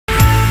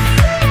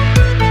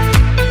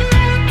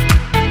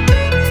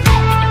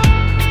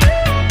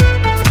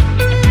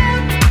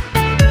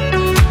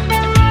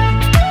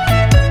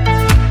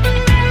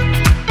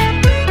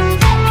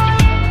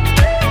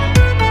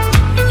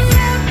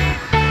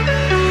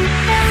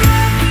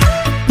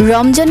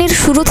রমজানের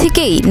শুরু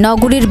থেকেই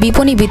নগরীর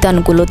বিপণী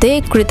বিতানগুলোতে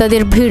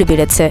ক্রেতাদের ভিড়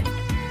বেড়েছে।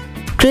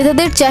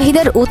 ক্রেতাদের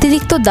চাহিদার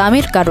অতিরিক্ত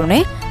দামের কারণে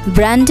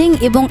ব্র্যান্ডিং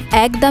এবং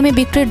এক দামে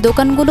বিক্রির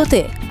দোকানগুলোতে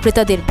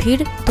ক্রেতাদের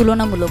ভিড়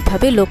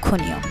তুলনামূলকভাবে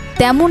লক্ষণীয়।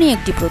 তেমনই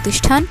একটি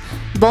প্রতিষ্ঠান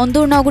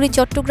বন্দর নগরী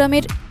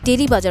চট্টগ্রামের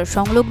টেরি বাজার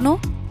সংলগ্ন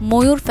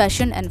ময়ূর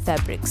ফ্যাশন অ্যান্ড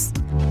ফ্যাব্রিক্স।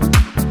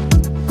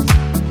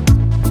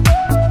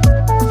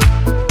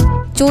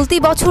 চলতি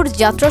বছর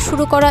যাত্রা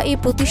শুরু করা এই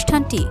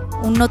প্রতিষ্ঠানটি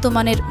উন্নত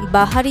মানের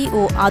বাহারি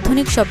ও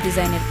আধুনিক সব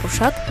ডিজাইনের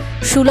পোশাক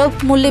সুলভ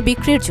মূল্যে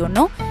বিক্রির জন্য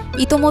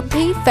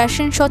ইতোমধ্যেই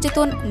ফ্যাশন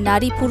সচেতন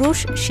নারী পুরুষ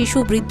শিশু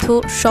বৃদ্ধ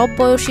সব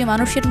বয়সী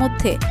মানুষের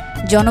মধ্যে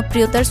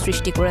জনপ্রিয়তার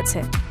সৃষ্টি করেছে।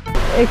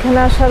 এখানে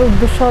আসার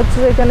উদ্দেশ্য হচ্ছে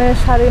এখানে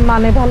শাড়ির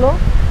মানে ভালো,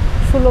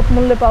 সুলভ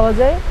মূল্যে পাওয়া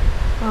যায়,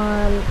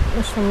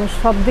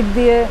 সব দিক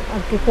দিয়ে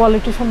আর কি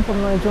কোয়ালিটি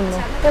সম্পন্ন। এর জন্য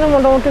এখানে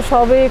মোটামুটি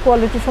সবই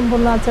কোয়ালিটি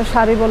সম্পন্ন আছে।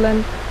 শাড়ি বলেন,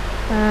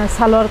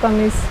 সালোয়ার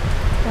কামিজ,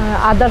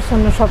 আদার্স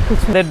অন্য সব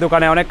কিছু।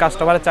 দোকানে অনেক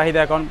কাস্টমারের চাহিদা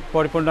এখন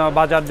পরিপূর্ণ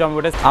বাজার জমে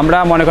উঠেছে। আমরা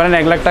মনে করেন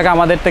 1 লাখ টাকা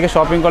আমাদের থেকে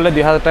শপিং করলে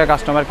 2000 টাকা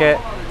কাস্টমারকে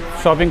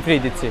শপিং ফ্রি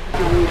দিচ্ছি।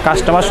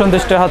 কাস্টমার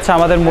সন্তুষ্ট হচ্ছে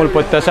আমাদের মূল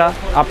প্রত্যাশা।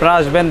 আপনারা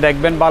আসবেন,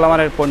 দেখবেন, ভালো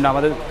মানের পণ্য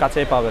আমাদের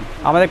কাছেই পাবেন।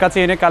 আমাদের কাছে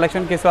ইউনিক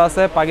কালেকশন কিছু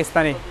আছে,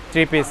 পাকিস্তানি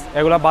 3 পিস,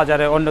 এগুলো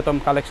বাজারে অন্যতম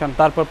কালেকশন।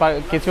 তারপর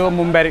কিছু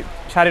মুম্বাইয়ের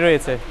শাড়ি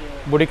রয়েছে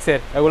বুটিক্সের,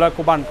 এগুলো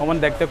খুব আনকমন,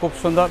 দেখতে খুব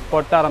সুন্দর,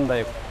 পরতে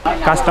আরামদায়ক।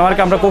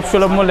 কাস্টমারকে আমরা খুব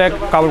সুলভ মূল্যে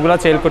কাপড়গুলো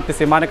সেল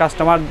করতেছি, মানে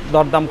কাস্টমার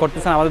দরদাম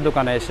করতেছেন আমাদের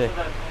দোকানে এসে,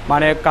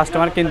 মানে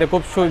কাস্টমার কিনতে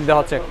খুব সুবিধা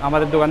হচ্ছে।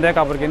 আমাদের দোকান থেকে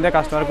কাপড় কিনতে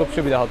কাস্টমার খুব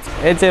সুবিধা হচ্ছে।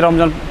 এই যে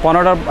রমজান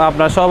 15টার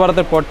আপনার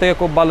সহভারতের পর থেকে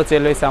খুব ভালো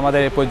সেল হয়েছে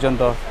আমাদের এই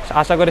পর্যন্ত।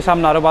 আশা করি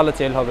সামনে আরও ভালো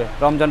সেল হবে।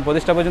 রমজান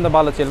প্রতিষ্ঠা পর্যন্ত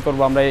ভালো সেল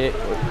করবো, আমরা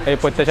এই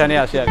প্রত্যাশা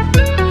নিয়ে আসি আর কি।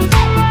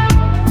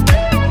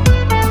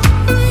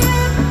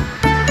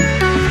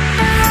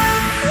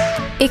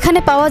 এখানে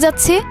পাওয়া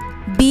যাচ্ছে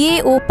বিয়ে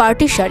ও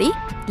পার্টি শাড়ি,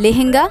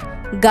 লেহেঙ্গা,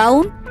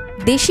 গাউন,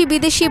 দেশি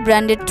বিদেশি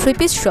ব্র্যান্ডেড 3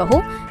 পিস সহ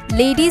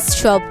লেডিস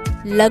সব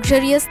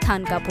লাক্সারিয়াস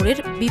থান কাপড়ের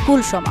বিপুল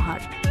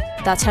সমাহার।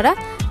 তাছাড়া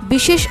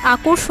বিশেষ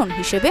আকর্ষণ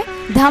হিসেবে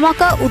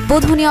ধামাকা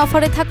উদ্বোধনী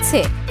অফারে থাকছে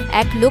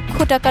 1 লক্ষ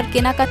টাকার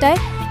কেনাকাটায়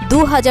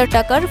 2000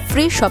 টাকার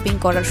ফ্রি শপিং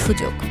করার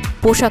সুযোগ।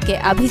 পোশাকে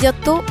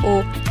আভিজাত্য ও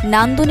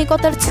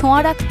নান্দনিকতার ছোঁয়া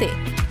রাখতে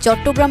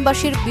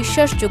চট্টগ্রামবাসীর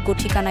বিশ্বাসযোগ্য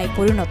ঠিকানায়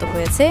পরিণত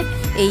হয়েছে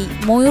এই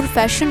ময়ূর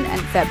ফ্যাশন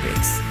অ্যান্ড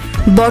ফ্যাব্রিক্স।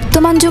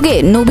 বর্তমান যুগে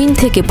নবীন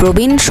থেকে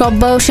প্রবীণ সব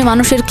বয়সী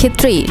মানুষের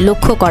ক্ষেত্রেই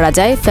লক্ষ্য করা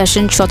যায়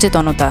ফ্যাশন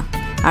সচেতনতা।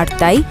 আর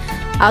তাই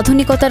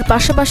আধুনিকতার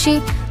পাশাপাশি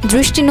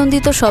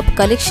দৃষ্টিনন্দিত সব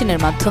কালেকশনের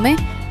মাধ্যমে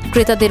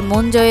ক্রেতাদের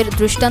মন জয়ের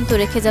দৃষ্টান্ত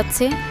রেখে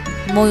যাচ্ছে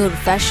ময়ূর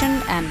ফ্যাশন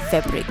অ্যান্ড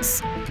ফ্যাব্রিক্স।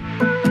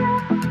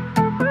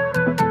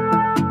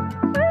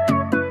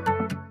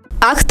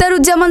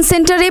 আখতারুজ্জামান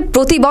সেন্টারে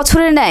প্রতি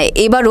বছরের ন্যায়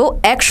এবারও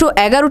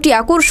 111টি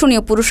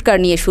আকর্ষণীয় পুরস্কার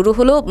নিয়ে শুরু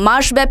হলো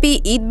মাসব্যাপী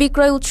ঈদ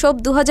বিক্রয় উৎসব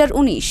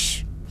 2019।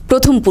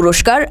 প্রথম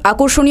পুরস্কার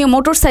আকর্ষণীয়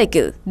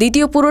মোটরসাইকেল,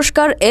 দ্বিতীয়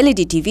পুরস্কার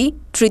এলইডি টিভি,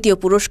 তৃতীয়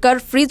পুরস্কার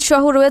ফ্রিজ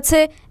সহ রয়েছে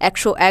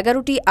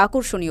 111টি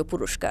আকর্ষণীয়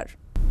পুরস্কার।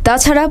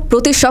 তাছাড়া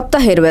প্রতি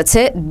সপ্তাহে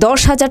রয়েছে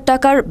 10,000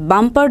 টাকার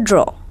বাম্পার ড্র।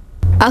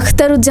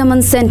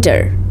 আখতারুজ্জামান সেন্টার,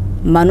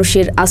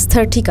 মানুষের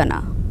আস্থার ঠিকানা।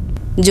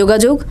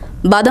 যোগাযোগ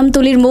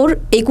বাদামতলির মোড়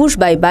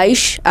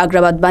 21/22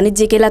 আগ্রাবাদ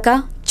বাণিজ্যিক এলাকা,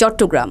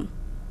 চট্টগ্রাম।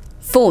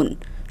 ফোন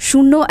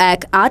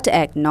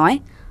 01819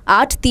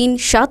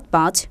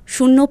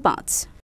 837505।